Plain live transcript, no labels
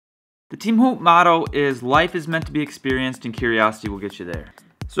The Team Hoot motto is life is meant to be experienced and curiosity will get you there.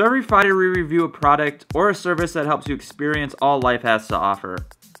 So every Friday we review a product or a service that helps you experience all life has to offer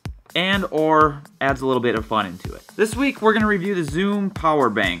and or adds a little bit of fun into it. This week we're going to review the Zoom Power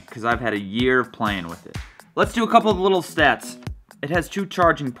Bank because I've had a year of playing with it. Let's do a couple of little stats. It has 2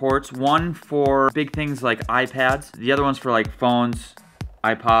 charging ports, one for big things like iPads, the other one's for like phones,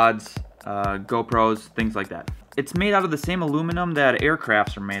 iPods, GoPros, things like that. It's made out of the same aluminum that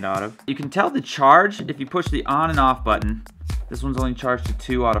aircrafts are made out of. You can tell the charge if you push the on and off button. This one's only charged to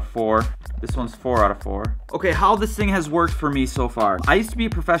 2 out of 4. This one's 4 out of 4. Okay, how this thing has worked for me so far. I used to be a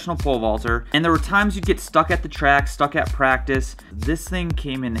professional pole vaulter, and there were times you'd get stuck at the track, stuck at practice. This thing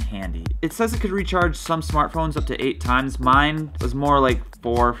came in handy. It says it could recharge some smartphones up to 8 times. Mine was more like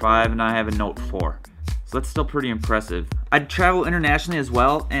 4 or 5, and I have a Note 4. So that's still pretty impressive. I'd travel internationally as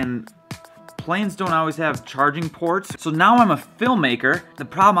well, and planes don't always have charging ports. So now I'm a filmmaker. The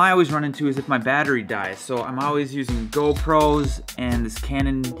problem I always run into is if my battery dies. So I'm always using GoPros and this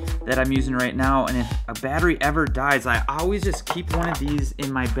Canon that I'm using right now. And if a battery ever dies, I always just keep one of these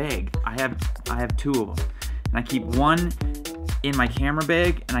in my bag. I have 2 of them. And I keep one in my camera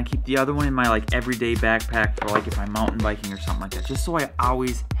bag and I keep the other one in my like everyday backpack for like if I'm mountain biking or something like that. Just so I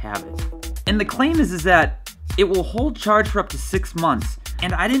always have it. And the claim is that it will hold charge for up to 6 months.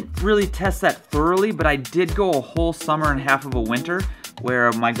 And I didn't really test that thoroughly, but I did go a whole summer and half of a winter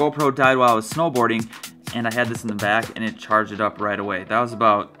where my GoPro died while I was snowboarding and I had this in the back and it charged it up right away. That was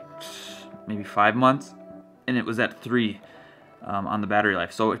about maybe 5 months and it was at 3 on the battery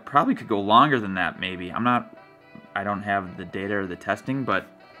life. So it probably could go longer than that maybe. I don't have the data or the testing, but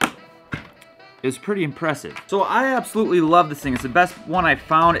it was pretty impressive. So I absolutely love this thing. It's the best one I've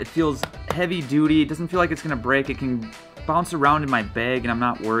found. It feels heavy duty. It doesn't feel like it's gonna break. It can bounce around in my bag and I'm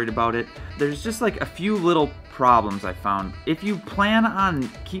not worried about it. There's just like a few little problems I found. If you plan on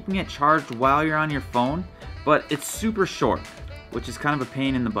keeping it charged while you're on your phone, but it's super short, which is kind of a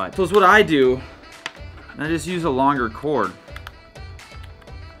pain in the butt. So it's what I do, and I just use a longer cord.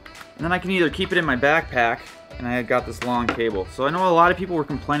 And then I can either keep it in my backpack, and I got this long cable. So I know a lot of people were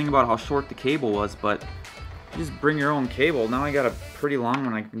complaining about how short the cable was, but you just bring your own cable. Now I got a pretty long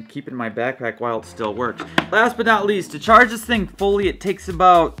one. I can keep it in my backpack while it still works. Last but not least, to charge this thing fully, it takes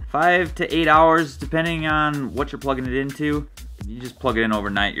about 5 to 8 hours, depending on what you're plugging it into. You just plug it in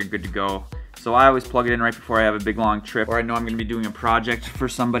overnight, you're good to go. So I always plug it in right before I have a big long trip, or I know I'm gonna be doing a project for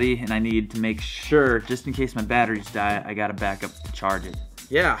somebody, and I need to make sure, just in case my batteries die, I got a backup to charge it.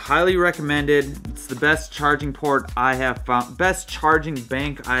 Yeah, highly recommended. It's the best charging port I have found, best charging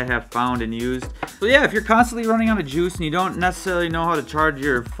bank I have found and used. So yeah, if you're constantly running out of juice and you don't necessarily know how to charge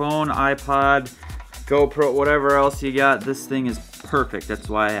your phone, iPod, GoPro, whatever else you got, this thing is perfect. That's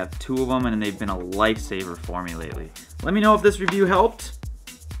why I have 2 of them and they've been a lifesaver for me lately. Let me know if this review helped.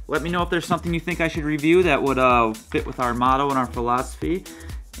 Let me know if there's something you think I should review that would fit with our motto and our philosophy.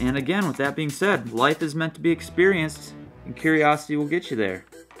 And again, with that being said, life is meant to be experienced. And curiosity will get you there.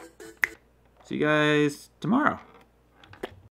 See you guys tomorrow.